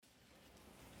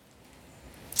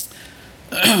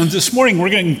This morning we're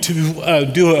going to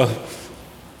do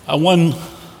a one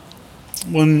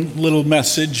little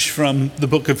message from the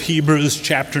book of Hebrews,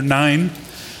 chapter 9.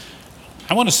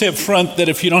 I want to say up front that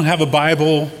if you don't have a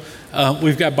Bible,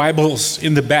 we've got Bibles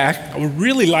in the back. I would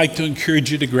really like to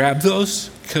encourage you to grab those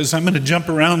because I'm going to jump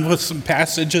around with some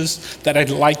passages that I'd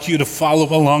like you to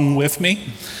follow along with me.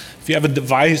 If you have a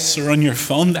device or on your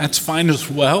phone, that's fine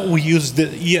as well. We use the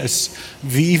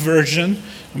ESV version.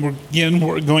 And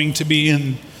we're going to be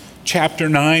in chapter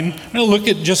 9. I'm going to look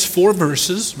at just 4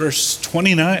 verses, verse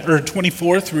 29 or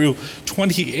 24 through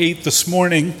 28 this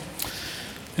morning.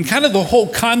 And kind of the whole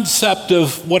concept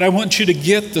of what I want you to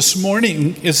get this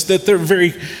morning is that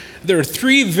there are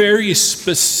 3 very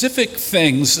specific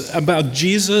things about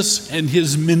Jesus and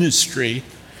his ministry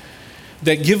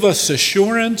that give us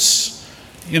assurance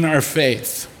in our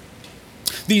faith.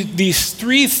 These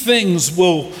 3 things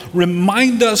will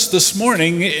remind us this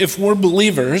morning, if we're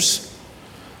believers,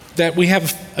 that we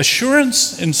have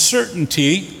assurance and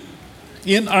certainty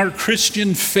in our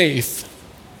Christian faith.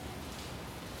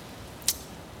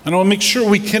 And I want to make sure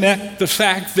we connect the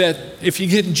fact that if you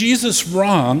get Jesus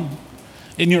wrong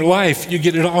in your life, you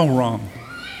get it all wrong.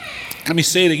 Let me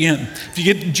say it again. If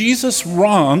you get Jesus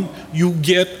wrong, you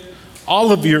get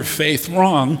all of your faith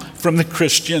wrong from the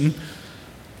Christian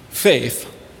faith.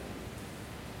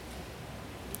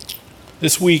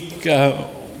 This week,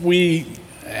 we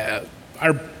have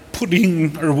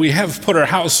put our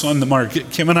house on the market.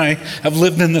 Kim and I have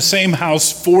lived in the same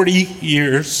house 40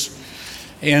 years,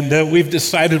 and we've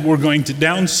decided we're going to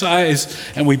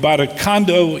downsize, and we bought a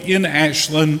condo in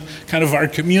Ashland. Kind of our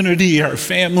community, our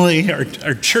family,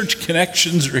 our church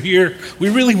connections are here. We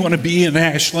really want to be in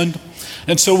Ashland.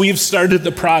 And so we've started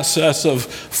the process of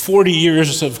 40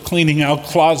 years of cleaning out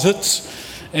closets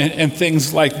and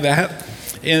things like that.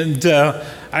 And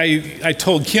I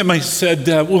told Kim, I said,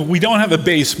 well, we don't have a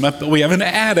basement, but we have an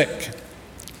attic.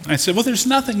 I said, well, there's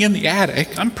nothing in the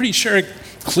attic. I'm pretty sure I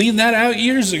cleaned that out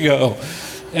years ago.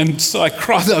 And so I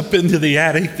crawled up into the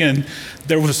attic, and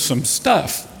there was some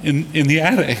stuff in the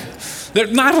attic.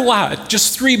 Not a lot,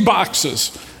 just 3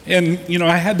 boxes. And,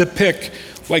 I had to pick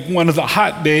like one of the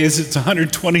hot days. It's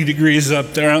 120 degrees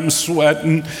up there. I'm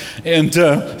sweating. And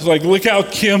it's like, look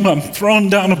out, Kim, I'm throwing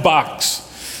down a box.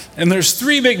 And there's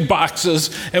 3 big boxes,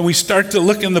 and we start to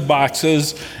look in the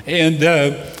boxes, and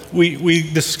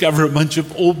we discover a bunch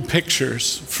of old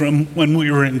pictures from when we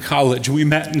were in college. We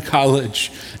met in college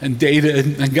and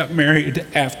dated and got married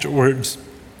afterwards.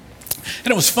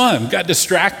 And it was fun. Got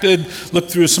distracted,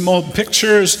 looked through some old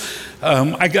pictures.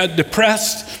 I got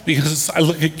depressed because I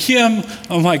look at Kim.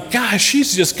 I'm like, gosh,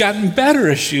 she's just gotten better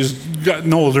as she's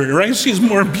gotten older, right? She's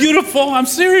more beautiful. I'm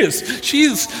serious.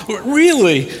 She's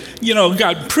really,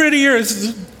 got prettier.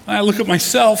 I look at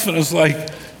myself and I was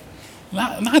like,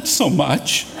 not so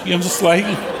much. Just like,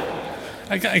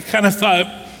 I kind of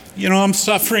thought, I'm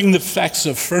suffering the effects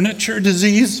of furniture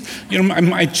disease.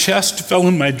 My chest fell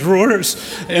in my drawers,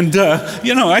 and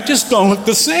I just don't look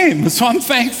the same. So I'm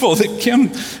thankful that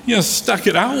Kim, stuck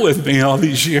it out with me all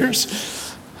these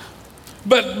years.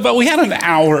 But we had an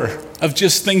hour of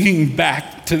just thinking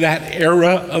back to that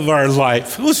era of our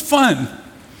life. It was fun.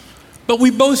 But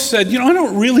we both said, I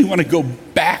don't really want to go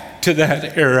back to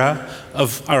that era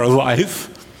of our life.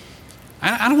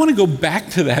 I don't want to go back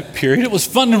to that period. It was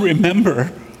fun to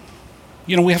remember.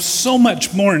 We have so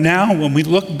much more now when we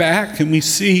look back and we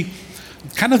see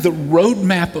kind of the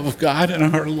roadmap of God in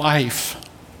our life.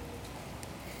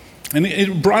 And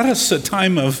it brought us a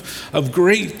time of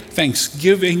great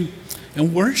thanksgiving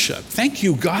and worship. Thank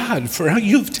you, God, for how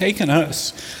you've taken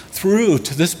us through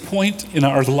to this point in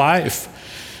our life.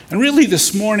 And really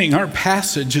this morning, our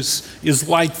passage is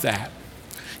like that.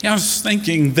 I was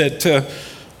thinking that,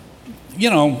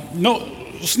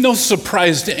 it's no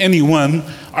surprise to anyone.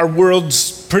 Our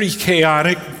world's pretty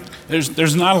chaotic.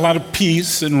 There's not a lot of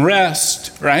peace and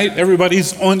rest, right?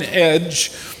 Everybody's on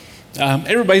edge.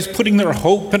 Everybody's putting their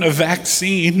hope in a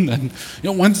vaccine, and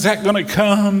when's that going to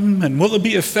come, and will it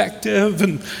be effective?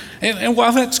 And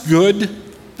while that's good,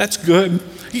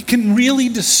 it can really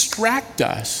distract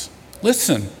us.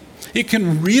 Listen, it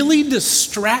can really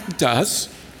distract us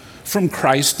from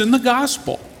Christ and the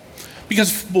gospel.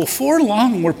 Because before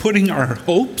long, we're putting our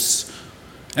hopes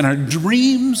and our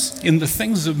dreams in the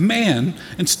things of man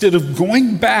instead of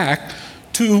going back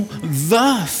to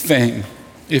the thing,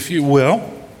 if you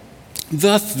will,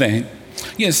 the thing.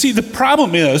 See, the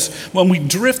problem is when we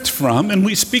drift from, and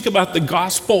we speak about the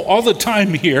gospel all the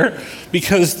time here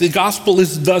because the gospel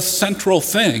is the central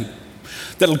thing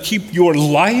that'll keep your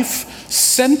life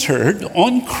centered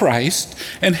on Christ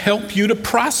and help you to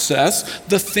process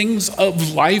the things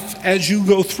of life as you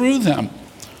go through them.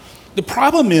 The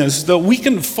problem is, though, we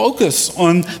can focus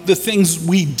on the things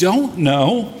we don't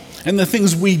know and the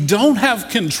things we don't have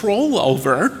control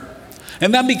over,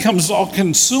 and that becomes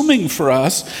all-consuming for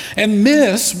us, and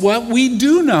miss what we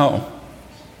do know.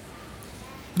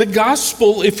 The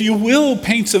gospel, if you will,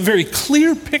 paints a very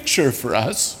clear picture for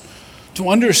us to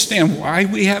understand why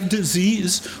we have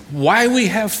disease, why we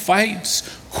have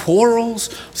fights, quarrels,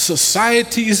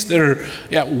 societies that are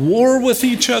at war with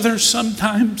each other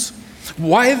sometimes.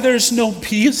 Why there's no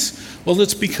peace? Well,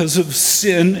 it's because of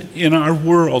sin in our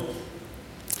world.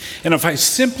 And if I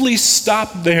simply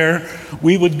stopped there,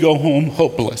 we would go home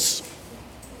hopeless.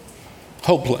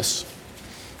 Hopeless.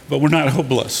 But we're not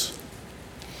hopeless.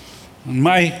 And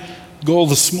my goal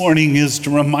this morning is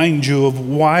to remind you of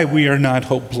why we are not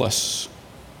hopeless.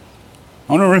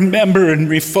 I want to remember and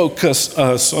refocus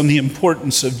us on the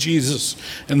importance of Jesus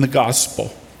and the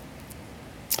gospel.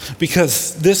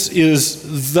 Because this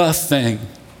is the thing,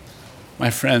 my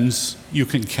friends, you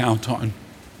can count on.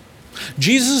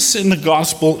 Jesus in the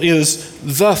gospel is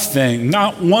the thing,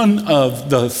 not one of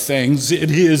the things. It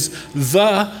is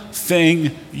the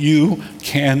thing you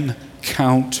can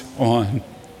count on.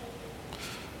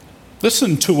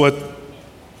 Listen to what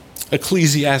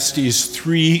Ecclesiastes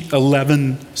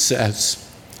 3:11 says.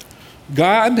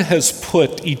 God has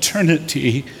put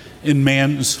eternity in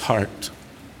man's heart.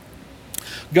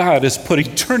 God has put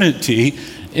eternity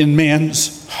in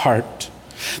man's heart.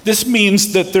 This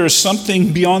means that there's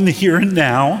something beyond the here and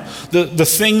now, the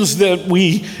things that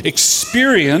we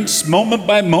experience moment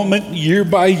by moment, year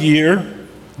by year,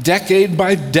 decade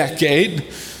by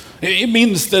decade. It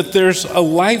means that there's a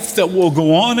life that will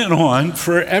go on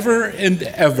forever and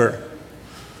ever.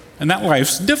 And that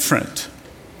life's different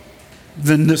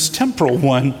than this temporal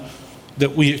one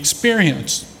that we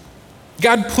experience.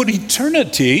 God put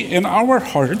eternity in our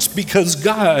hearts because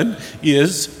God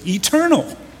is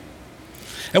eternal.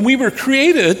 And we were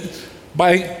created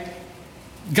by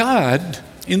God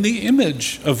in the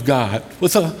image of God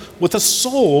with a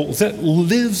soul that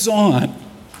lives on.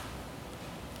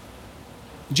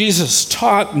 Jesus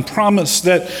taught and promised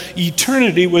that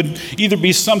eternity would either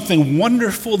be something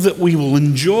wonderful that we will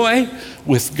enjoy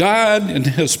with God in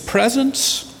His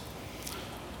presence,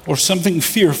 or something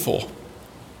fearful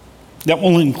that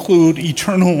will include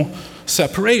eternal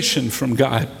separation from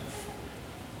God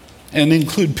and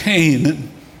include pain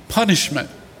and punishment.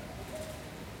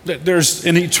 That there's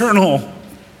an eternal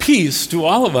peace to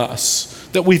all of us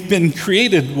that we've been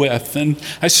created with. And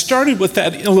I started with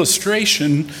that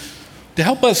illustration to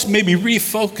help us maybe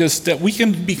refocus that we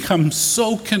can become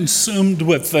so consumed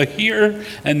with the here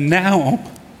and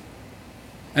now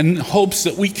and hopes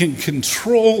that we can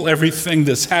control everything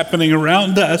that's happening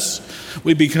around us.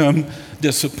 We become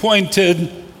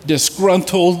disappointed,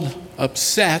 disgruntled,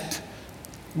 upset.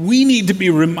 We need to be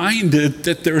reminded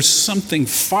that there's something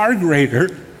far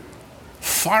greater,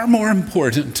 far more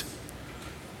important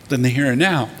than the here and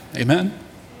now. Amen?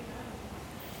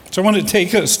 So I want to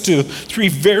take us to 3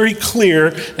 very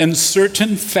clear and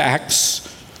certain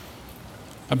facts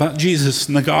about Jesus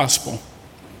and the gospel.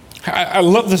 I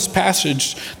love this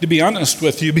passage, to be honest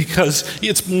with you, because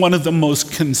it's one of the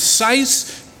most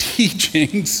concise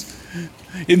teachings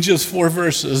in just 4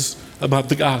 verses about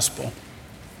the gospel.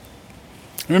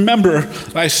 Remember,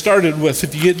 I started with,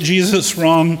 if you get Jesus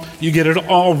wrong, you get it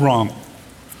all wrong.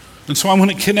 And so I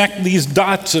want to connect these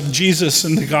dots of Jesus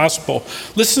and the gospel.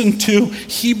 Listen to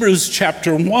Hebrews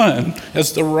chapter 1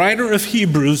 as the writer of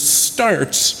Hebrews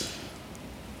starts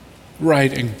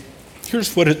writing.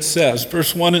 Here's what it says,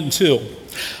 verse 1 and 2.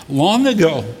 Long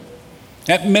ago,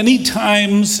 at many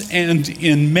times and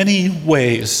in many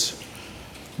ways,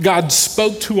 God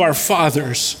spoke to our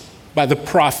fathers by the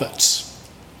prophets.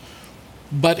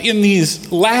 But in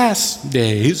these last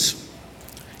days,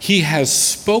 He has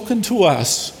spoken to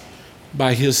us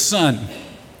by His Son,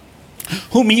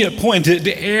 whom He appointed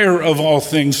heir of all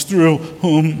things, through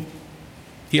whom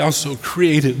He also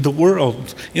created the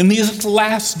world. In these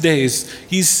last days,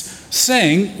 He's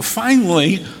saying,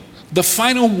 finally, the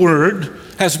final word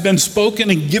has been spoken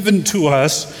and given to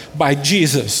us by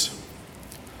Jesus.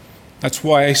 That's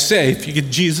why I say, if you get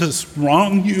Jesus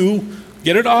wrong, you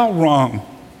get it all wrong.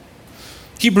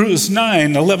 Hebrews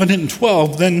 9, 11 and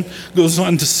 12 then goes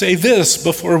on to say this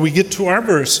before we get to our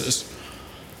verses.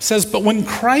 It says, but when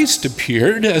Christ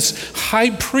appeared as high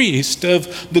priest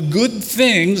of the good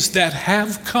things that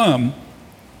have come,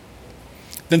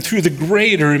 then through the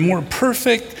greater and more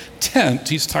perfect tent,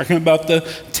 he's talking about the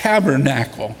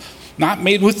tabernacle, not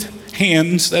made with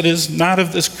hands, that is not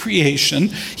of this creation,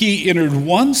 He entered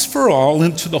once for all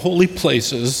into the holy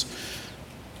places,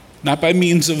 not by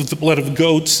means of the blood of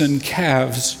goats and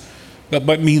calves, but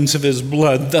by means of his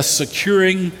blood, thus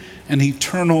securing an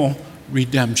eternal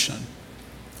redemption.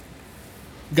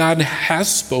 God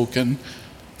has spoken,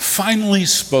 finally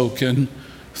spoken,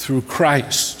 through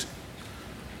Christ.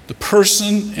 The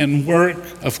person and work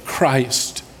of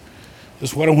Christ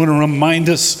is what I want to remind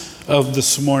us of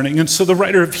this morning. And so the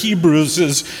writer of Hebrews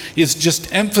is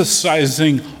just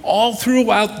emphasizing all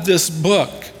throughout this book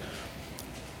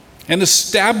and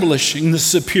establishing the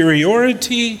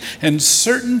superiority and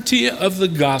certainty of the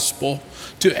gospel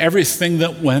to everything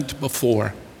that went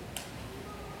before.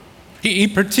 He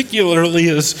particularly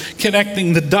is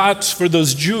connecting the dots for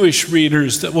those Jewish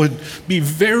readers that would be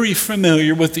very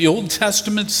familiar with the Old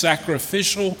Testament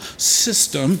sacrificial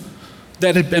system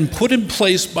that had been put in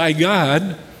place by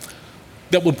God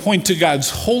that would point to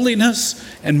God's holiness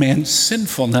and man's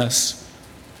sinfulness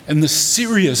and the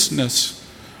seriousness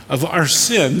of our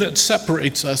sin that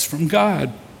separates us from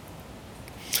God.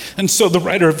 And so the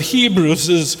writer of Hebrews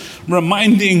is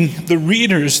reminding the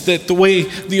readers that the way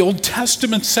the Old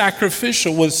Testament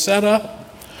sacrificial was set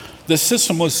up, the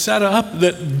system was set up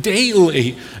that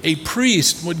daily a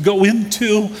priest would go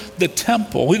into the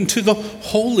temple, into the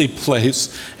holy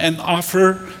place, and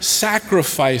offer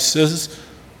sacrifices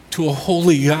to a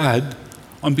holy God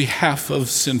on behalf of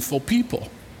sinful people.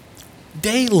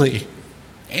 Daily,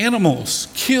 animals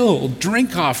killed,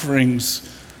 drink offerings,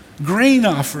 grain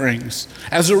offerings,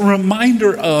 as a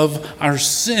reminder of our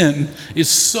sin is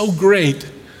so great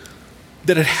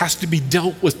that it has to be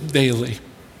dealt with daily.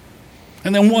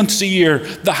 And then once a year,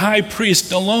 the high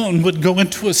priest alone would go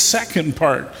into a second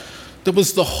part that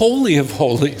was the Holy of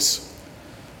Holies.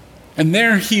 And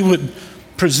there he would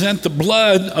present the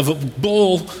blood of a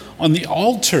bull on the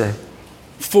altar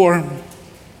for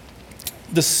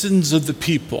the sins of the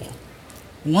people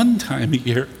one time a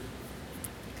year.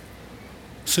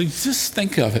 So just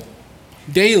think of it.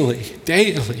 Daily,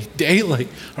 daily, daily.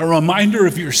 A reminder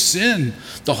of your sin,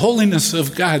 the holiness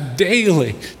of God,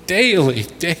 daily, daily,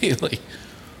 daily.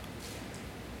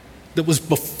 That was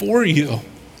before you,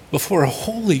 before a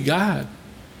holy God,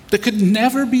 that could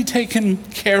never be taken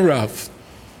care of,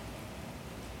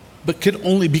 but could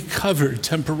only be covered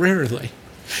temporarily.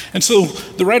 And so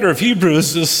the writer of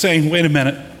Hebrews is saying, wait a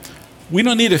minute, we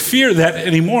don't need to fear that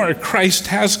anymore. Christ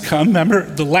has come. Remember,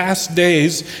 the last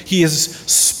days, he has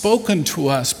spoken to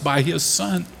us by his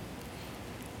Son.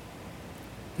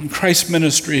 And Christ's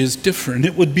ministry is different.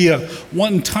 It would be a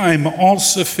one-time,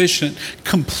 all-sufficient,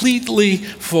 completely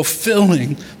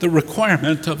fulfilling the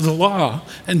requirement of the law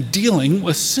and dealing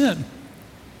with sin,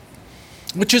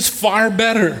 which is far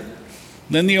better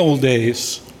than the old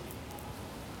days.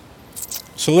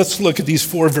 So let's look at these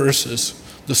 4 verses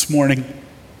this morning.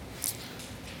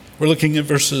 We're looking at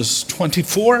verses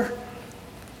 24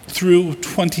 through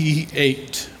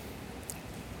 28.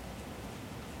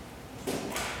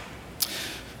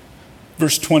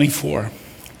 Verse 24.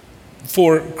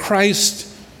 For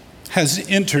Christ has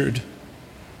entered,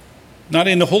 not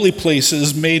into holy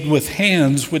places made with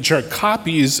hands, which are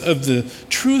copies of the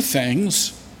true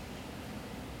things,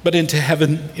 but into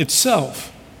heaven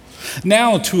itself,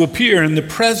 now to appear in the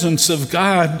presence of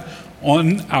God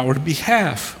on our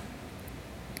behalf.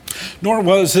 Nor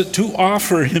was it to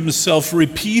offer himself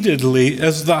repeatedly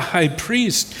as the high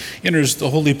priest enters the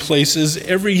holy places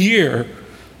every year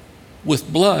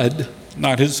with blood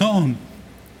not his own.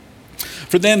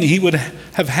 For then he would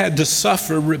have had to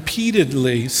suffer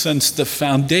repeatedly since the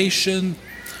foundation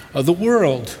of the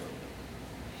world.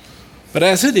 But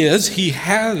as it is, he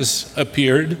has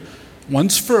appeared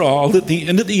once for all at the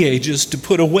end of the ages to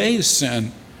put away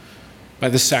sin by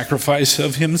the sacrifice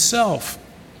of himself.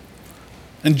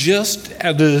 And just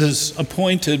as it is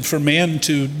appointed for man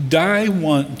to die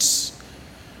once,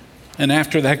 and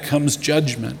after that comes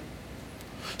judgment,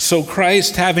 so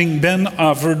Christ, having been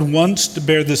offered once to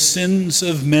bear the sins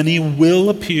of many, will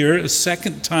appear a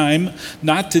second time,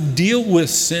 not to deal with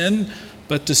sin,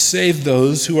 but to save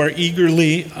those who are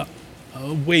eagerly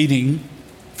waiting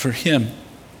for him.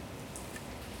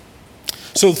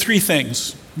 So 3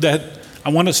 things that I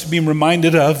want us to be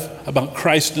reminded of about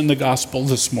Christ and the gospel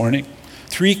this morning.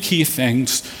 3 key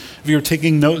things. If you're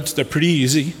taking notes, they're pretty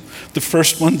easy. The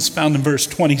first one's found in verse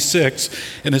 26,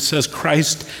 and it says,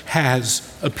 Christ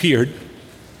has appeared.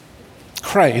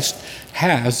 Christ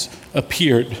has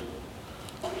appeared.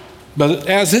 But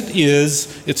as it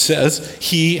is, it says,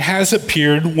 he has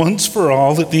appeared once for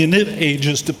all at the end of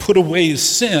ages to put away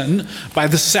sin by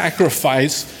the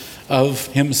sacrifice of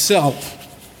himself.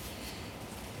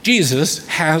 Jesus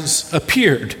has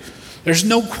appeared. There's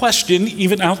no question,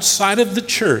 even outside of the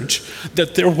church,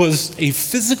 that there was a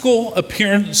physical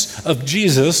appearance of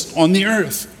Jesus on the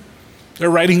earth. There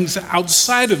are writings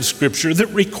outside of Scripture that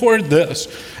record this.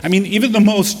 I mean, even the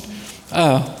most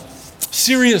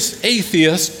serious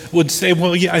atheist would say,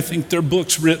 well, yeah, I think there are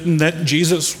books written that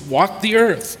Jesus walked the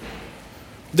earth.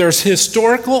 There's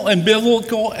historical and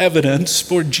biblical evidence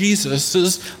for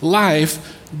Jesus'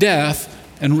 life, death,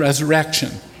 and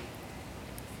resurrection.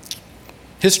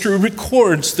 History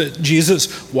records that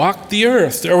Jesus walked the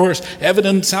earth. There was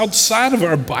evidence outside of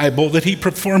our Bible that he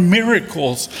performed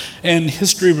miracles, and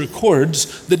history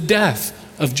records the death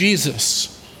of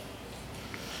Jesus.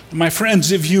 My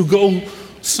friends, if you go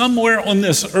somewhere on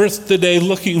this earth today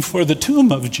looking for the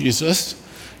tomb of Jesus,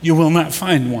 you will not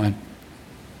find one.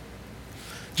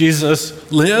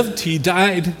 Jesus lived, he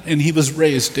died, and he was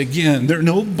raised again. There are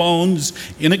no bones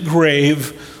in a grave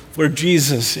where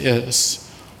Jesus is.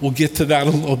 We'll get to that a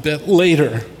little bit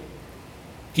later.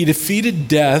 He defeated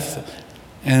death,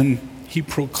 and he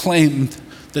proclaimed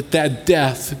that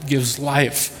death gives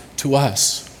life to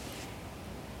us.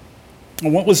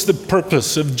 And what was the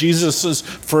purpose of Jesus'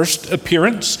 first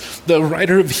appearance? The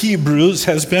writer of Hebrews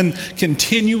has been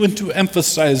continuing to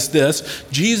emphasize this.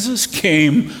 Jesus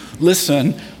came,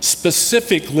 listen,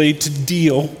 specifically to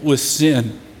deal with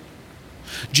sin.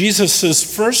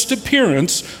 Jesus' first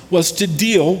appearance was to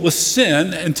deal with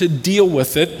sin and to deal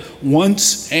with it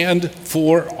once and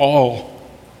for all.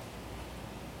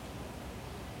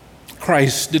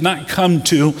 Christ did not come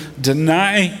to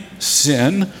deny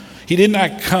sin. He did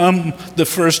not come the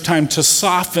first time to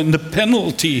soften the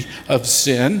penalty of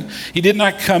sin. He did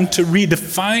not come to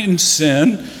redefine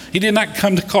sin. He did not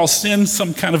come to call sin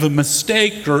some kind of a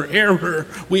mistake or error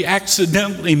we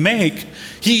accidentally make.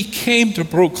 He came to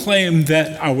proclaim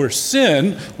that our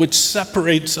sin, which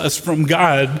separates us from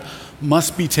God,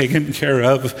 must be taken care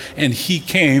of. And he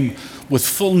came with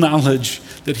full knowledge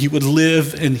that he would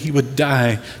live and he would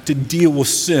die to deal with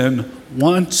sin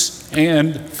once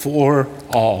and for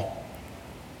all.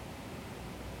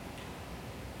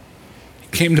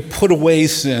 He came to put away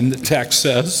sin, the text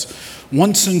says,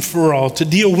 once and for all, to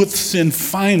deal with sin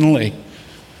finally.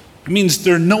 It means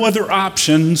there are no other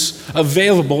options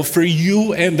available for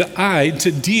you and I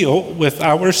to deal with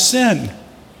our sin.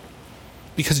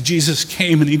 Because Jesus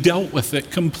came and he dealt with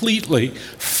it completely,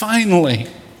 finally.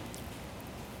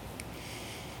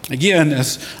 Again,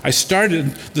 as I started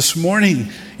this morning,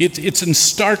 it's in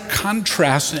stark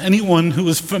contrast to anyone who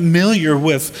is familiar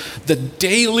with the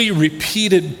daily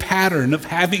repeated pattern of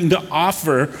having to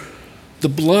offer the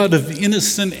blood of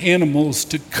innocent animals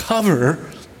to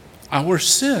cover our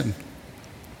sin.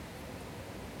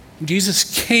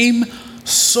 Jesus came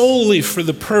solely for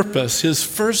the purpose, his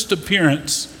first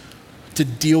appearance, to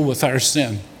deal with our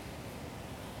sin.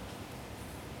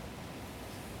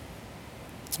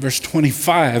 Verse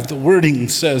 25, the wording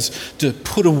says to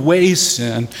put away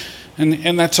sin.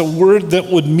 And that's a word that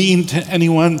would mean to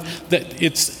anyone that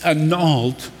it's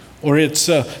annulled or it's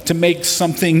to make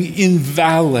something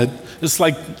invalid. It's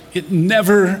like it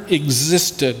never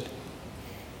existed.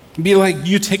 It'd be like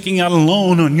you taking out a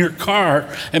loan on your car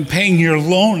and paying your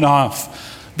loan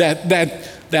off.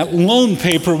 That loan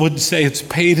paper would say it's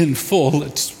paid in full.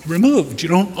 It's removed. You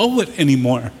don't owe it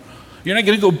anymore. You're not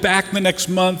going to go back the next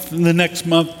month and the next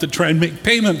month to try and make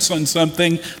payments on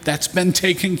something that's been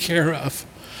taken care of.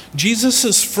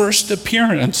 Jesus' first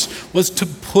appearance was to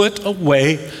put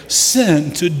away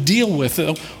sin, to deal with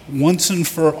it once and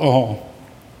for all.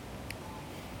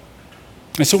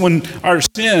 And so when our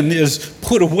sin is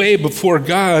put away before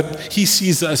God, he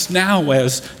sees us now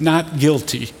as not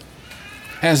guilty,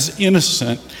 as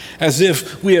innocent, as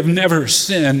if we have never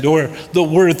sinned, or the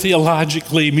word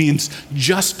theologically means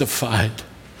justified,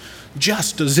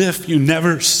 just as if you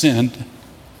never sinned.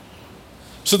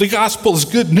 So the gospel is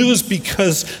good news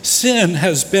because sin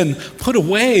has been put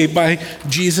away by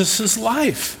Jesus'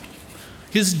 life,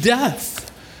 his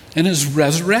death, and his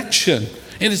resurrection.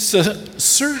 And it's a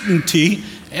certainty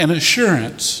and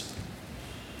assurance.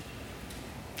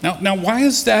 Now, why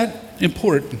is that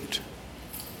important?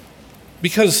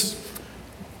 Because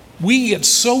we get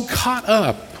so caught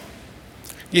up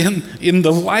in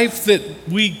the life that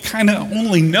we kind of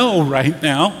only know right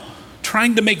now,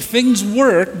 trying to make things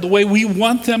work the way we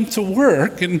want them to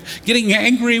work and getting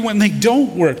angry when they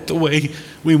don't work the way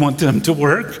we want them to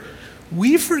work.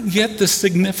 We forget the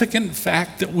significant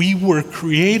fact that we were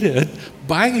created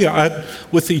by God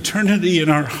with eternity in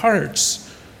our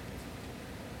hearts.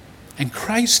 And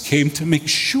Christ came to make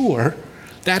sure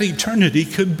that eternity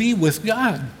could be with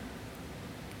God.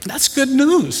 That's good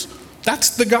news. That's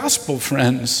the gospel,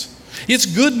 friends. It's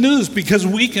good news because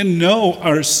we can know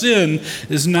our sin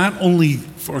is not only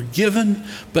forgiven,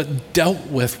 but dealt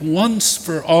with once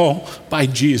for all by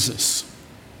Jesus.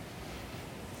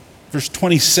 Verse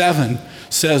 27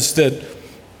 says that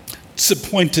it's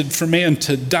appointed for man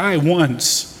to die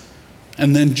once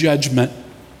and then judgment.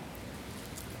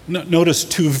 Notice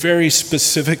two very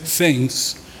specific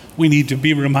things we need to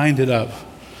be reminded of.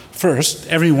 First,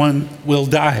 everyone will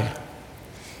die.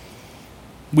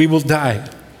 We will die.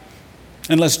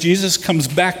 Unless Jesus comes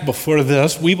back before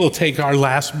this, we will take our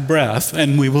last breath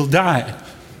and we will die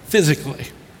physically.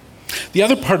 The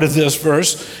other part of this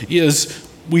verse is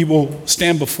we will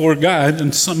stand before God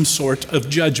in some sort of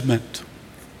judgment.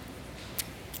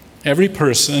 Every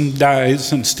person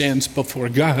dies and stands before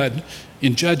God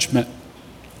in judgment.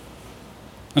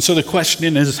 And so the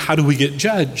question is, how do we get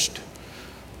judged?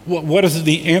 What is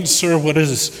the answer? What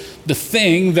is the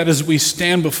thing that as we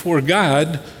stand before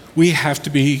God, we have to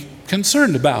be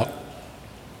concerned about?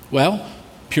 Well,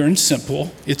 pure and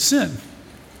simple, it's sin.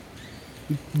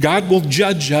 God will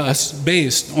judge us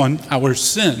based on our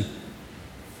sin.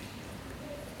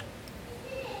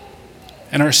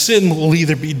 And our sin will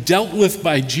either be dealt with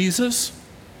by Jesus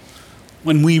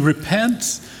when we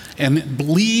repent and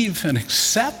believe and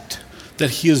accept that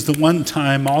he is the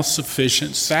one-time,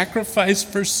 all-sufficient sacrifice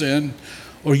for sin,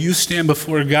 or you stand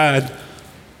before God,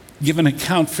 give an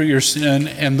account for your sin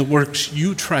and the works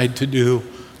you tried to do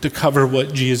to cover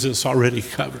what Jesus already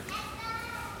covered.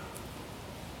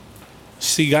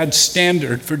 See, God's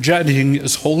standard for judging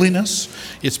is holiness,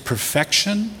 it's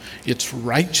perfection, it's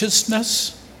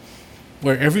righteousness,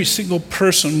 where every single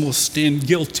person will stand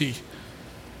guilty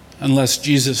unless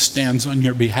Jesus stands on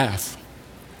your behalf.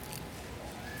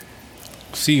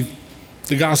 See,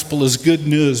 the gospel is good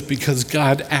news because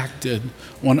God acted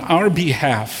on our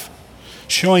behalf,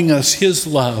 showing us his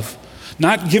love,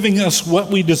 not giving us what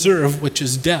we deserve, which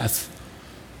is death,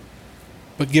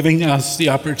 but giving us the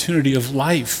opportunity of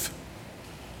life,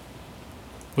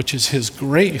 which is his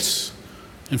grace,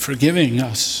 and forgiving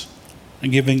us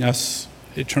and giving us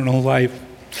eternal life.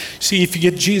 See, if you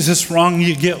get Jesus wrong,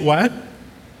 you get what?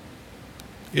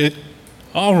 It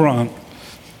all wrong.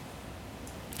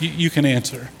 You can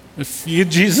answer. If you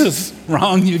get Jesus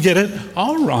wrong, you get it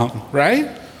all wrong,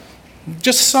 right?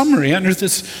 Just summary under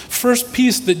this first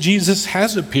piece that Jesus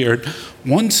has appeared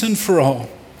once and for all.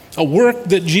 A work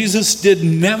that Jesus did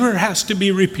never has to be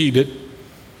repeated.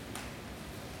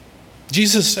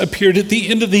 Jesus appeared at the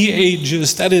end of the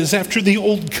ages, that is, after the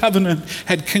old covenant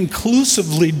had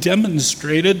conclusively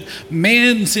demonstrated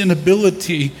man's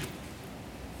inability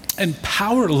and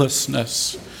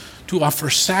powerlessness to offer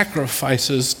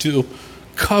sacrifices to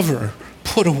cover,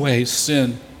 put away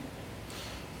sin.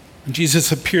 And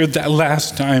Jesus appeared that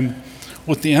last time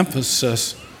with the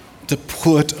emphasis to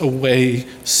put away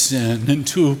sin and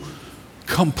to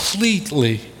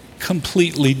completely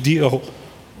deal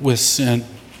with sin.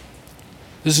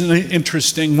 Isn't it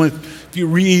interesting if you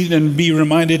read and be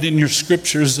reminded in your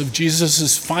scriptures of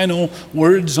Jesus' final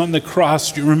words on the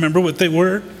cross? Do you remember what they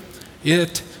were?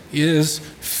 It is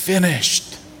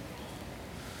finished.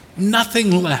 Nothing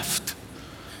left.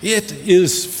 It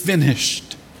is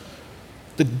finished.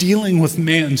 The dealing with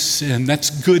man's sin, that's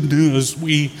good news.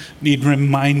 We need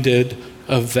reminded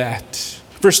of that.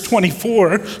 Verse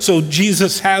 24, so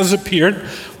Jesus has appeared.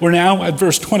 We're now at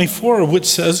verse 24, which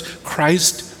says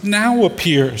Christ now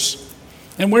appears.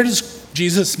 And where does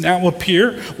Jesus now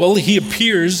appear? Well, he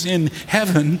appears in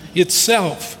heaven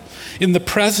itself, in the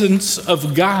presence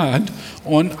of God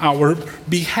on our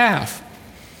behalf.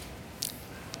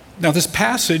 Now, this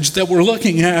passage that we're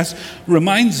looking at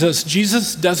reminds us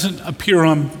Jesus doesn't appear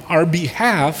on our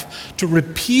behalf to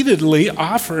repeatedly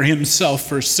offer himself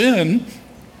for sin.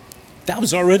 That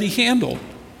was already handled,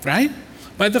 right?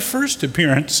 By the first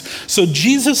appearance. So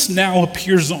Jesus now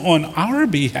appears on our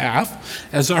behalf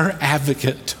as our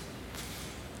advocate,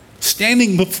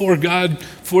 standing before God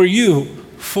for you,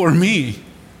 for me,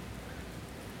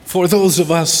 for those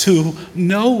of us who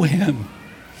know him.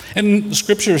 And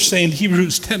Scripture is saying in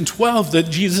Hebrews 10:12 that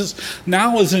Jesus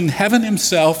now is in heaven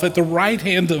himself at the right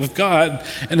hand of God,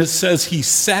 and it says he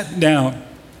sat down.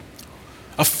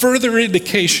 A further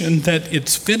indication that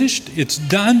it's finished, it's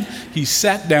done. He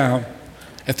sat down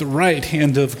at the right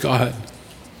hand of God.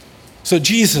 So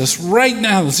Jesus right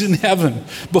now is in heaven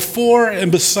before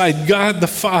and beside God the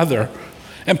Father,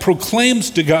 and proclaims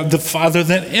to God the Father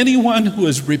that anyone who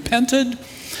has repented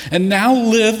and now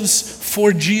lives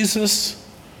for Jesus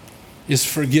is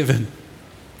forgiven.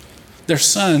 Their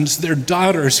sons, their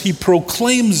daughters, he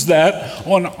proclaims that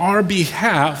on our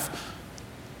behalf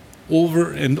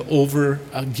over and over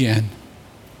again.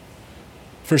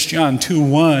 1 John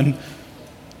 2:1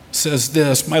 says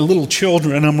this, "My little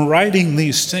children, I'm writing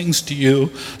these things to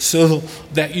you so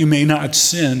that you may not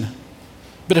sin.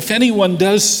 But if anyone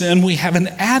does sin, we have an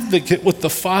advocate with the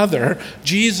Father,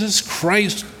 Jesus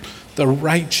Christ the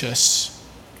righteous.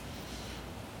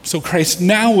 So Christ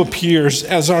now appears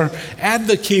as our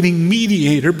advocating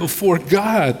mediator before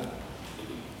God.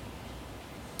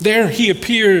 There he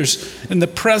appears in the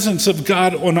presence of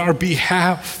God on our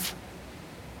behalf.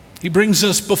 He brings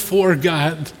us before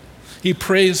God. He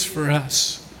prays for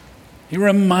us. He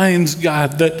reminds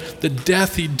God that the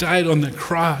death he died on the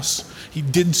cross, he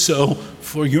did so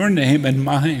for your name and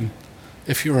mine,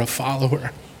 if you're a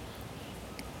follower.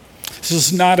 This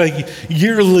is not a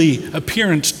yearly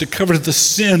appearance to cover the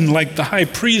sin like the high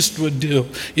priest would do.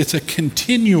 It's a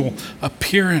continual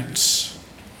appearance.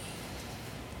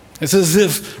 It's as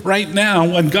if right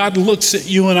now, when God looks at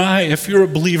you and I, if you're a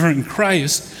believer in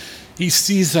Christ, he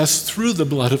sees us through the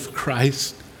blood of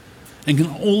Christ and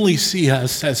can only see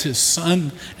us as his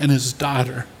son and his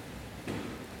daughter.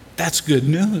 That's good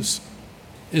news,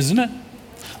 isn't it?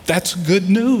 That's good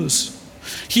news.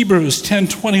 Hebrews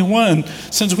 10:21,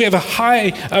 since we have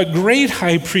a great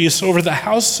high priest over the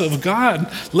house of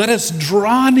God, let us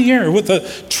draw near with a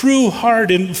true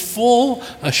heart in full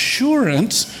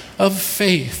assurance of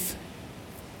faith.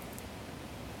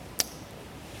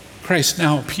 Christ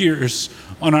now appears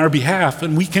on our behalf,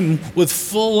 and we can with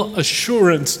full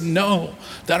assurance know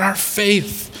that our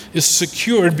faith is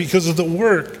secured because of the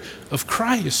work of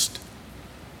Christ.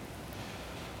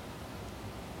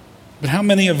 But how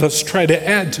many of us try to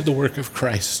add to the work of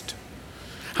Christ?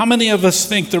 How many of us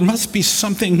think there must be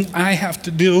something I have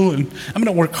to do, and I'm going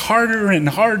to work harder and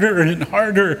harder and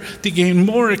harder to gain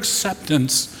more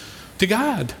acceptance to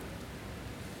God?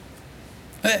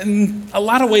 In a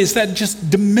lot of ways, that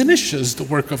just diminishes the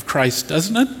work of Christ,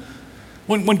 doesn't it?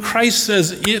 When Christ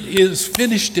says, it is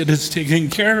finished, it is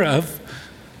taken care of,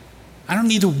 I don't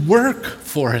need to work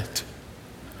for it,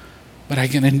 but I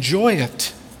can enjoy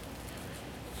it.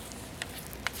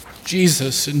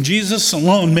 Jesus, and Jesus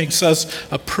alone, makes us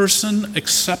a person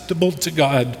acceptable to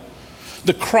God.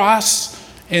 The cross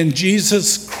and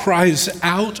Jesus cries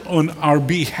out on our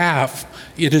behalf,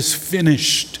 it is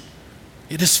finished.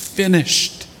 It is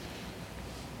finished.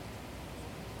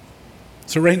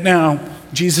 So right now,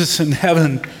 Jesus in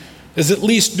heaven is at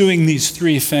least doing these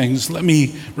three things. Let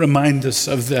me remind us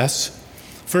of this.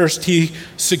 First, he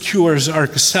secures our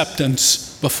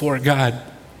acceptance before God.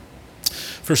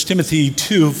 1 Timothy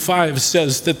 2:5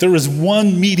 says that there is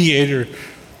one mediator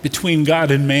between God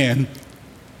and man,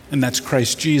 and that's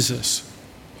Christ Jesus.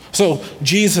 So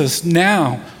Jesus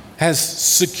now has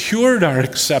secured our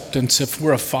acceptance if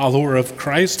we're a follower of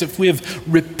Christ, if we have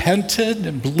repented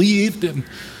and believed in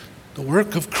the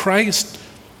work of Christ.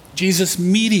 Jesus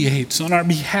mediates on our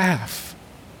behalf.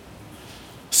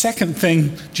 Second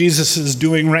thing Jesus is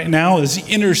doing right now is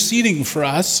interceding for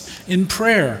us in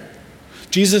prayer.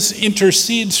 Jesus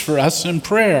intercedes for us in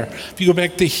prayer. If you go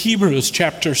back to Hebrews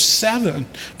chapter 7,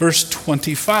 verse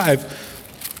 25,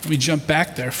 let me jump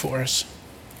back there for us.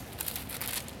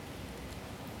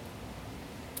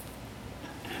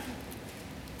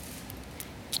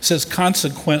 It says,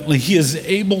 consequently, he is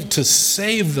able to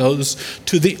save those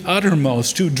to the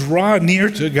uttermost who draw near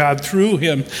to God through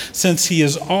him, since he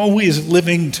is always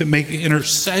living to make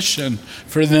intercession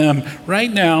for them.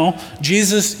 Right now,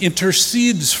 Jesus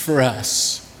intercedes for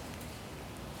us.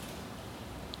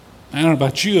 I don't know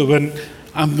about you, but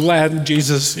I'm glad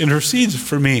Jesus intercedes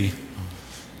for me.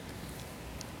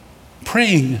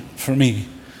 Praying for me.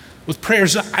 With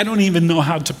prayers I don't even know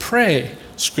how to pray,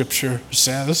 Scripture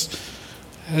says,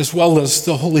 as well as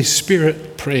the Holy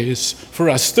Spirit prays for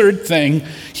us. Third thing,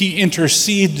 he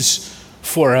intercedes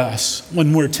for us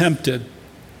when we're tempted.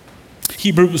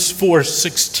 Hebrews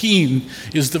 4:16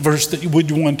 is the verse that you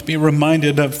would want to be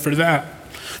reminded of for that.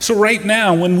 So right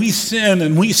now, when we sin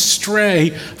and we stray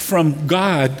from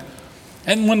God,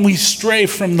 and when we stray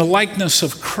from the likeness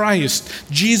of Christ,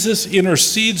 Jesus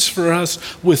intercedes for us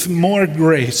with more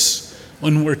grace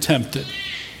when we're tempted.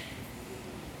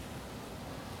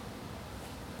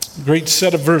 Great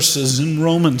set of verses in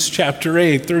Romans chapter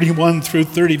 8, 31 through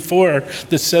 34,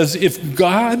 that says, if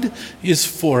God is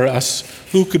for us,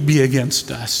 who could be against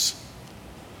us?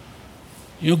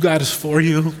 You know, God is for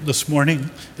you this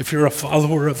morning if you're a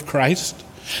follower of Christ.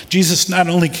 Jesus not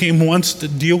only came once to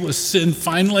deal with sin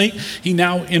finally, he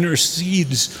now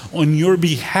intercedes on your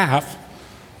behalf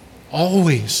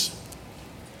always.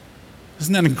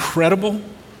 Isn't that incredible?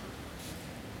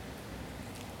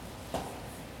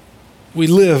 We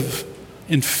live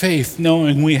in faith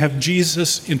knowing we have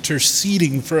Jesus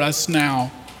interceding for us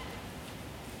now.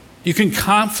 You can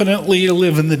confidently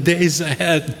live in the days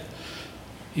ahead,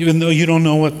 even though you don't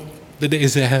know what the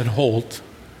days ahead hold.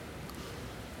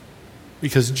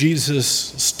 because Jesus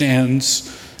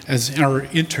stands as our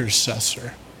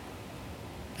intercessor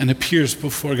and appears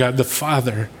before God the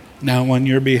Father now on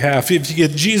your behalf. If you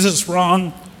get Jesus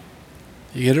wrong,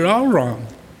 you get it all wrong.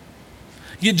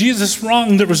 You get Jesus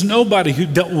wrong, there was nobody who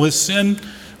dealt with sin.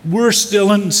 We're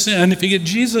still in sin. If you get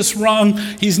Jesus wrong,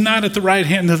 he's not at the right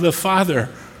hand of the Father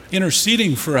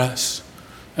interceding for us,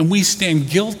 and we stand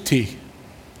guilty.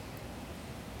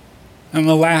 And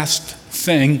the last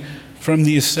thing from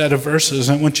these set of verses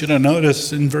I want you to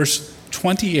notice in verse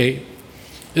 28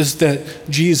 is that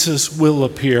Jesus will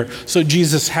appear. So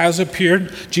Jesus has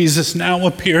appeared, Jesus now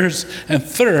appears, and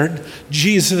third,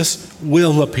 Jesus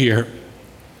will appear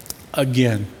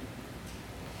again.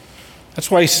 That's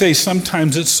why I say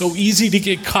sometimes it's so easy to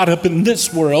get caught up in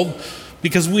this world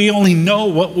because we only know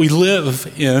what we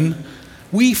live in.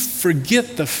 We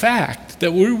forget the fact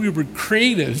that we were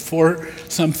created for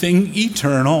something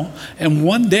eternal, and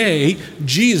one day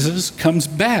Jesus comes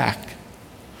back.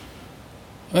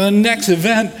 The next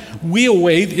event we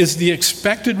await is the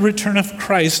expected return of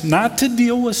Christ, not to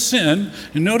deal with sin.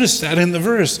 And notice that in the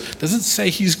verse. It doesn't say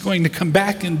he's going to come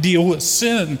back and deal with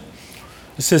sin.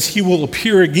 It says he will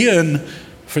appear again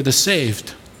for the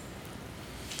saved.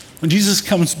 When Jesus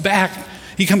comes back,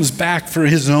 he comes back for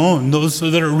his own, those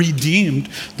that are redeemed,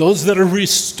 those that are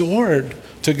restored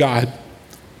to God.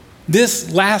 This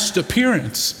last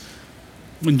appearance,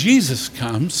 when Jesus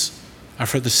comes, are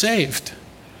for the saved,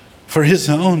 for his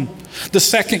own. The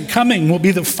second coming will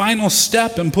be the final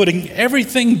step in putting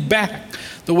everything back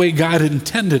the way God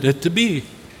intended it to be.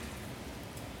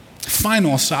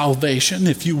 Final salvation,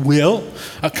 if you will,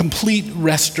 a complete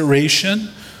restoration.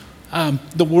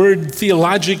 The word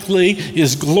theologically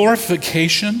is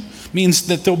glorification, means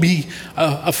that there'll be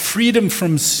a freedom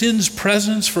from sin's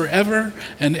presence forever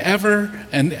and ever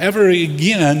and ever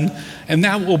again, and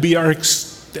that will be our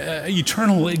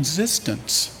eternal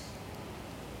existence.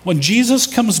 When Jesus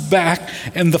comes back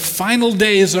and the final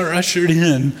days are ushered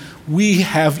in, we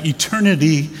have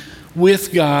eternity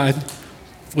with God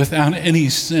without any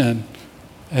sin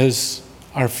as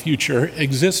our future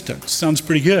existence. Sounds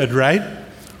pretty good, right?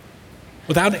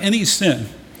 Without any sin.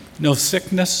 No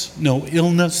sickness, no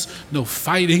illness, no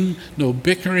fighting, no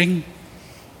bickering,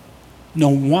 no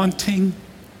wanting.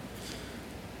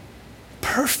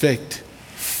 Perfect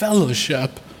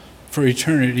fellowship for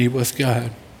eternity with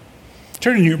God.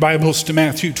 Turn in your Bibles to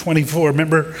Matthew 24.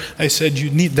 Remember, I said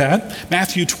you need that.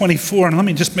 Matthew 24, and let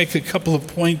me just make a couple of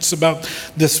points about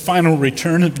this final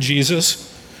return of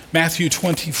Jesus. Matthew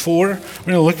 24, we're going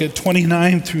to look at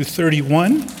 29 through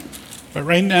 31. But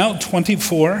right now,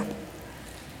 24.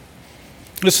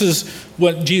 This is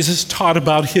what Jesus taught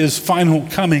about his final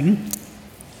coming.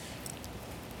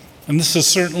 And this is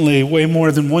certainly way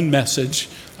more than one message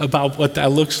about what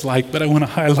that looks like, but I want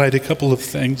to highlight a couple of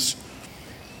things.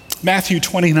 Matthew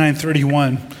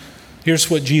 29:31. Here's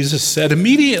what Jesus said.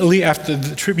 Immediately after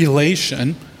the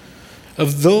tribulation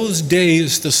of those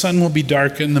days, the sun will be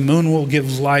darkened, the moon will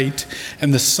give light,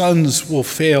 and the suns will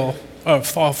fall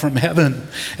from heaven,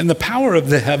 and the power of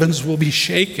the heavens will be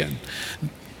shaken.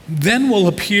 Then will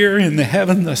appear in the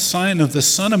heaven the sign of the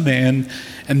Son of Man,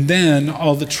 and then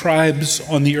all the tribes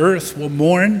on the earth will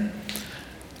mourn,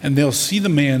 and they'll see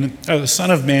the Son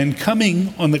of Man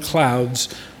coming on the clouds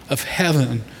of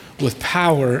heaven with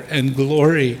power and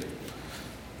glory.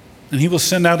 And he will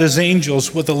send out his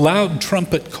angels with a loud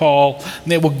trumpet call,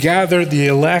 and they will gather the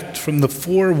elect from the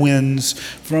four winds,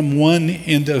 from one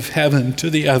end of heaven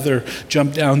to the other.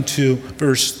 Jump down to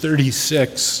verse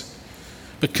 36.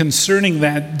 But concerning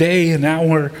that day and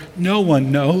hour, no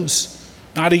one knows,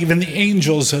 not even the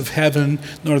angels of heaven,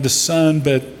 nor the Son,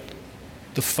 but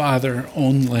the Father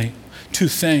only. Two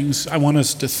things I want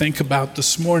us to think about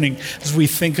this morning as we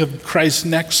think of Christ's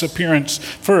next appearance.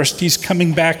 First, he's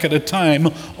coming back at a time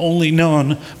only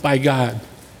known by God.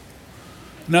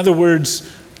 In other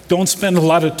words, don't spend a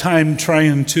lot of time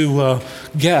trying to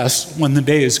guess when the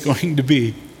day is going to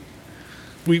be.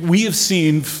 We have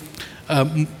seen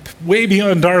way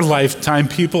beyond our lifetime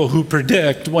people who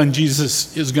predict when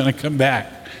Jesus is going to come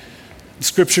back.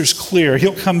 Scripture's clear.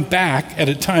 He'll come back at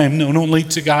a time known only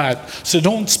to God. So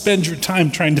don't spend your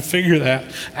time trying to figure that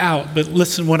out. But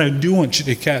listen, what I do want you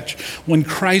to catch. When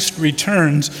Christ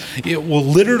returns, it will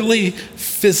literally,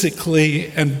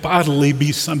 physically, and bodily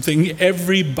be something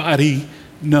everybody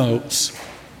knows.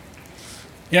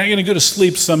 You're not going to go to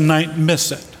sleep some night and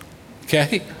miss it.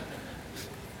 Okay?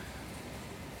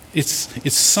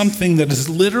 It's something that is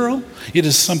literal. It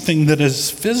is something that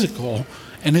is physical.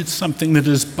 And it's something that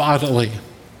is bodily.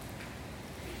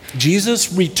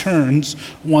 Jesus returns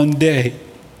one day.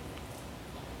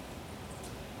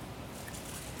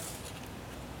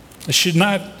 It should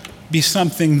not be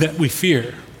something that we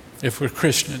fear if we're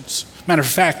Christians. Matter of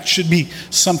fact, it should be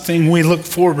something we look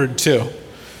forward to.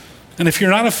 And if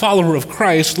you're not a follower of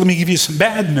Christ, let me give you some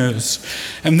bad news.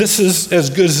 And this is as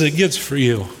good as it gets for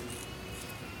you.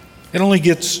 It only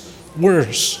gets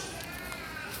worse.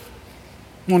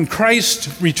 When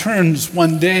Christ returns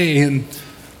one day and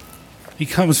he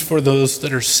comes for those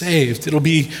that are saved, it'll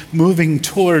be moving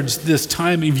towards this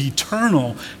time of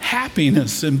eternal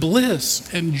happiness and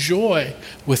bliss and joy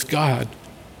with God.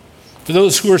 For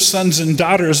those who are sons and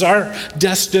daughters, our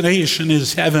destination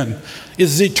is heaven,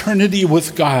 is eternity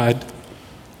with God.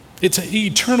 It's an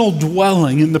eternal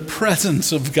dwelling in the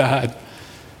presence of God,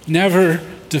 never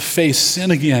to face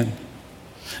sin again,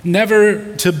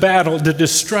 never to battle the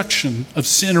destruction of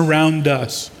sin around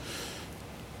us.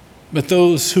 But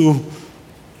those who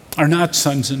are not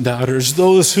sons and daughters,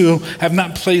 those who have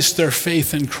not placed their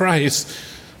faith in Christ,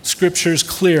 Scripture is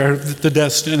clear that the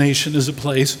destination is a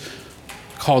place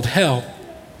called hell.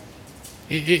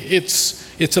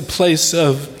 It's a place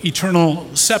of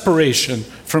eternal separation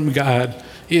from God.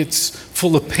 It's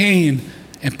full of pain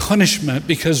and punishment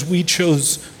because we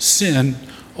chose sin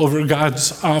over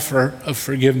God's offer of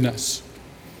forgiveness.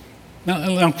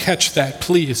 Now catch that,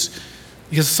 please,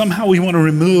 because somehow we want to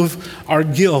remove our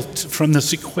guilt from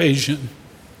this equation.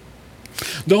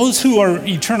 Those who are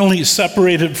eternally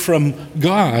separated from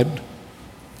God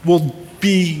will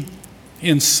be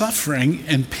in suffering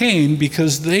and pain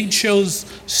because they chose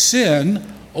sin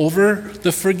over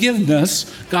the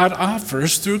forgiveness God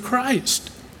offers through Christ.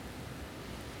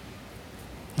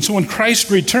 And so when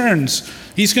Christ returns,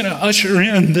 he's going to usher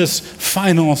in this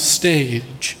final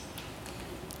stage.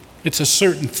 It's a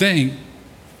certain thing.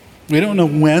 We don't know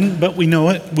when, but we know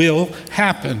it will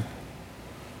happen.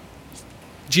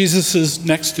 Jesus'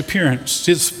 next appearance,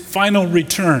 his final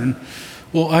return,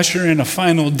 will usher in a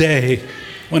final day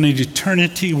when an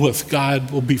eternity with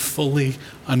God will be fully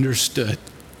understood.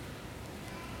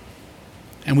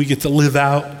 And we get to live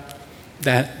out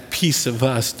that piece of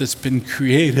us that's been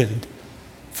created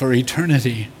for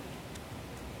eternity.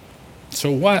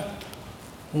 So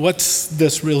what's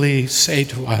this really say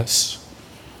to us?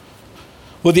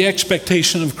 Well, the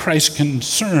expectation of Christ's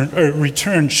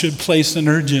return should place an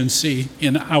urgency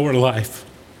in our life.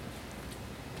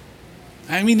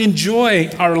 I mean, enjoy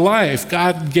our life.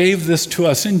 God gave this to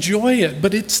us. Enjoy it,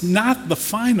 but it's not the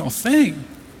final thing.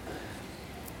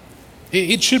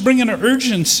 It should bring an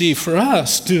urgency for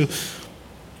us to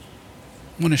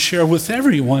want to share with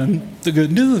everyone the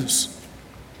good news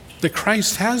that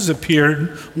Christ has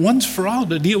appeared once for all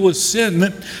to deal with sin,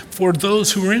 that for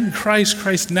those who are in Christ,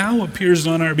 Christ now appears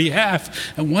on our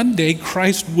behalf, and one day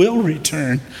Christ will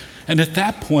return. And at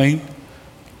that point,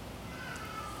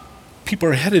 people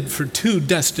are headed for two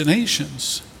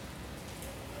destinations.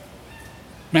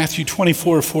 Matthew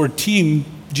 24:14,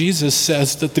 Jesus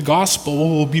says that the gospel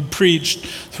will be preached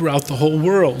throughout the whole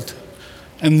world,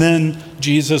 and then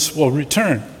Jesus will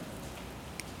return.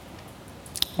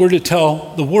 We're to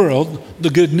tell the world the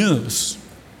good news.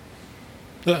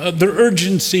 The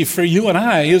urgency for you and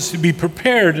I is to be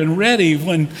prepared and ready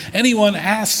when anyone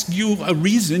asks you a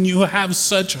reason you have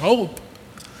such hope,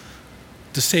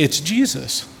 to say it's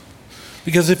Jesus.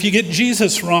 Because if you get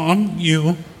Jesus wrong,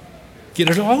 you get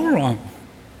it all wrong.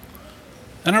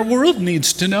 And our world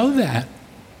needs to know that.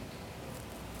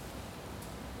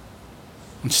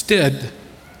 Instead,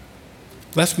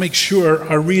 let's make sure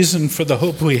our reason for the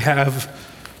hope we have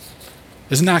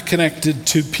is not connected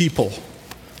to people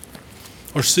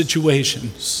or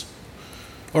situations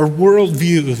or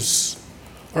worldviews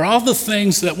or all the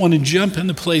things that want to jump in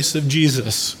the place of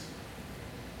Jesus.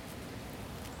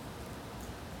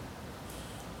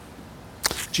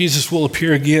 Jesus will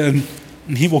appear again,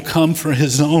 and he will come for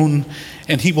his own,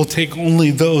 and he will take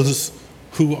only those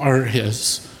who are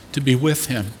his to be with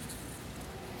him.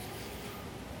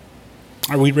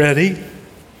 Are we ready?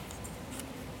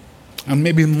 And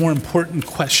maybe a more important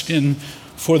question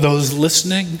for those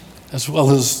listening, as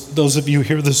well as those of you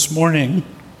here this morning.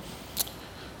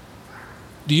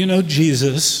 Do you know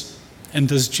Jesus, and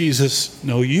does Jesus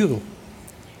know you?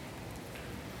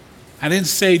 I didn't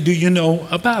say, do you know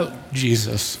about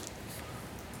Jesus?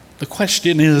 The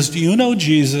question is, do you know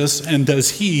Jesus, and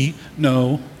does he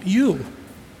know you?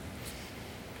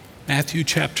 Matthew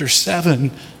chapter 7,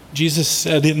 Jesus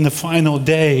said in the final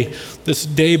day, this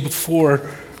day before,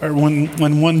 or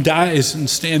when one dies and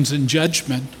stands in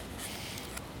judgment,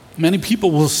 many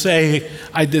people will say,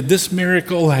 I did this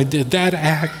miracle, I did that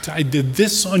act, I did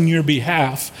this on your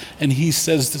behalf. And he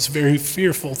says this very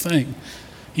fearful thing.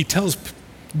 He tells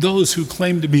those who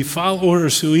claim to be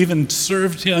followers, who even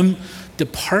served him,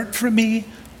 depart from me,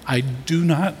 I do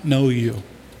not know you.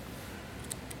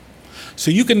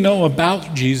 So you can know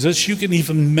about Jesus. You can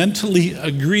even mentally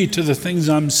agree to the things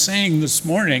I'm saying this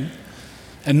morning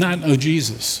and not know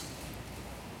Jesus.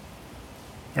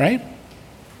 Right?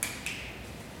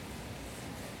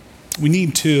 We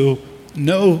need to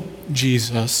know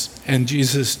Jesus, and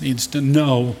Jesus needs to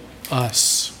know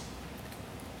us.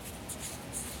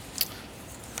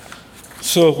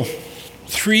 So,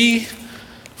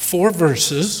 4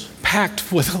 verses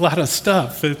packed with a lot of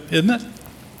stuff, isn't it?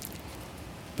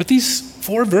 But these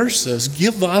 4 verses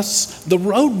give us the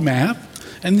roadmap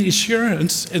and the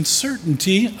assurance and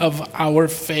certainty of our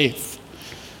faith,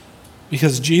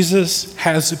 because Jesus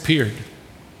has appeared.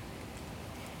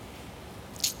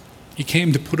 He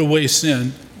came to put away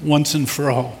sin once and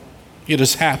for all. It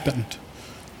has happened.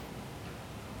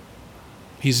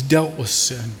 He's dealt with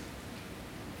sin.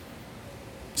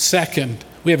 Second,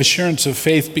 we have assurance of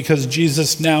faith because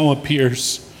Jesus now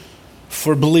appears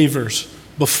for believers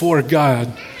before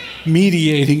God,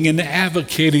 mediating and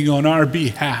advocating on our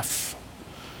behalf.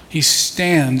 He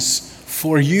stands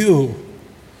for you,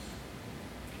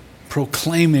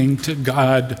 proclaiming to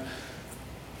God,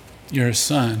 you're a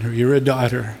son or you're a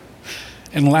daughter.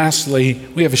 And lastly,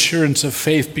 we have assurance of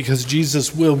faith because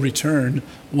Jesus will return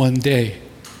one day.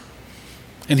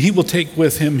 And he will take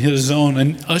with him his own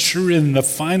and usher in the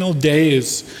final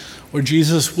days where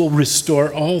Jesus will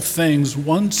restore all things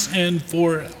once and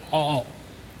for all.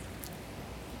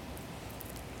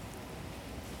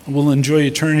 And we'll enjoy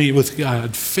eternity with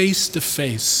God, face to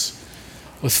face,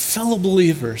 with fellow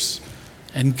believers,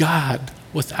 and God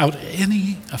without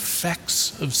any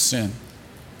effects of sin.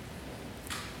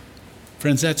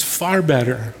 Friends, that's far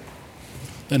better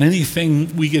than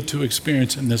anything we get to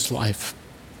experience in this life.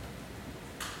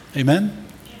 Amen?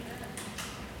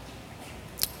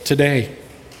 Today,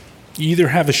 you either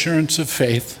have assurance of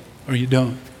faith or you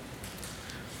don't.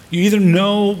 You either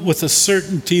know with a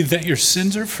certainty that your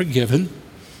sins are forgiven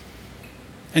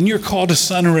and you're called a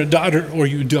son or a daughter, or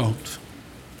you don't.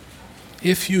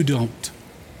 If you don't,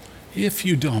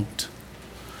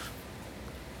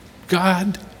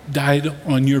 God died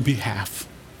on your behalf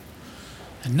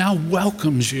and now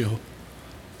welcomes you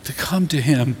to come to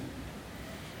him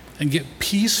and get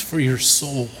peace for your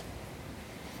soul,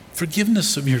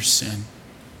 forgiveness of your sin,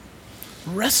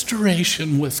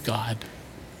 restoration with God.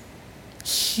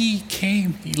 He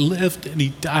came, he lived, and he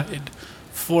died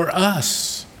for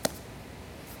us.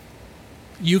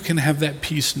 You can have that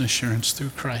peace and assurance through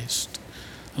Christ.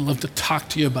 I'd love to talk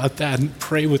to you about that and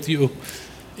pray with you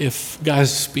if God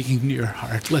is speaking to your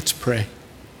heart. Let's pray.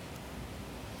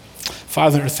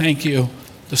 Father, thank you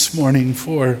this morning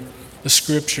for the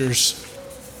scriptures.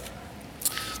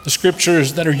 The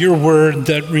scriptures that are your word,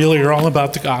 that really are all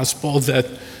about the gospel, that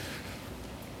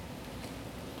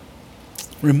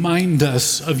remind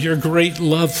us of your great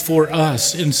love for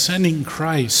us in sending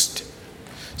Christ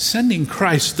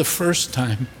the first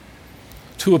time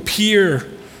to appear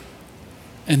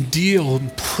and deal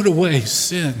and put away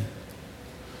sin.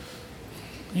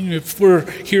 You know, if we're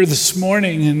here this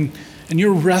morning and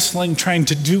you're wrestling trying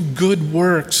to do good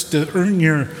works to earn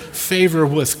your favor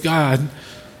with God,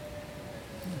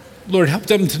 Lord, help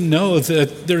them to know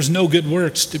that there's no good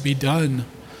works to be done.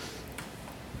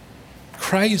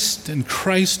 Christ and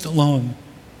Christ alone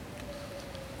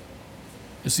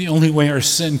is the only way our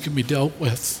sin can be dealt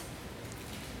with.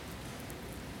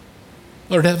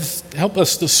 Lord, help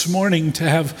us this morning to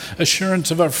have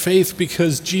assurance of our faith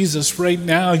because Jesus, right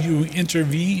now, you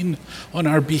intervene on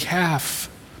our behalf,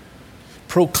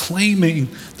 proclaiming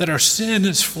that our sin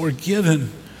is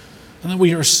forgiven and that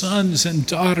we are sons and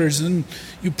daughters, and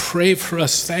you pray for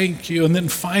us. Thank you. And then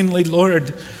finally,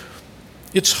 Lord,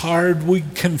 it's hard, we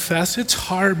confess, it's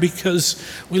hard because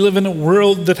we live in a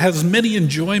world that has many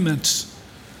enjoyments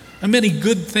and many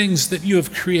good things that you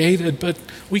have created, but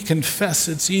we confess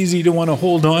it's easy to want to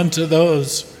hold on to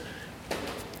those.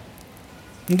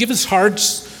 And give us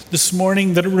hearts this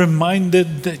morning that are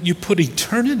reminded that you put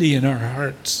eternity in our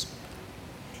hearts,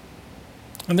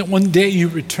 and that one day you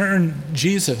return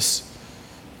Jesus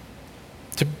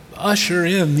to usher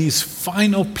in these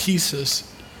final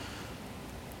pieces,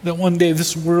 that one day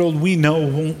this world we know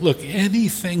won't look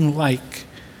anything like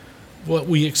what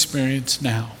we experience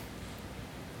now.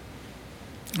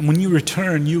 And when you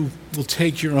return, you will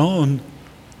take your own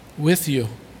with you.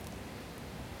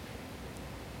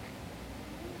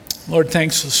 Lord,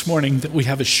 thanks this morning that we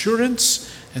have assurance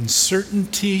and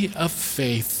certainty of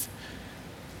faith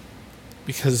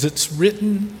because it's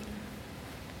written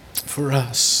for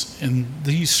us in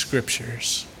these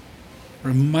scriptures,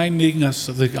 reminding us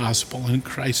of the gospel. In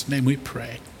Christ's name we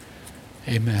pray.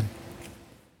 Amen.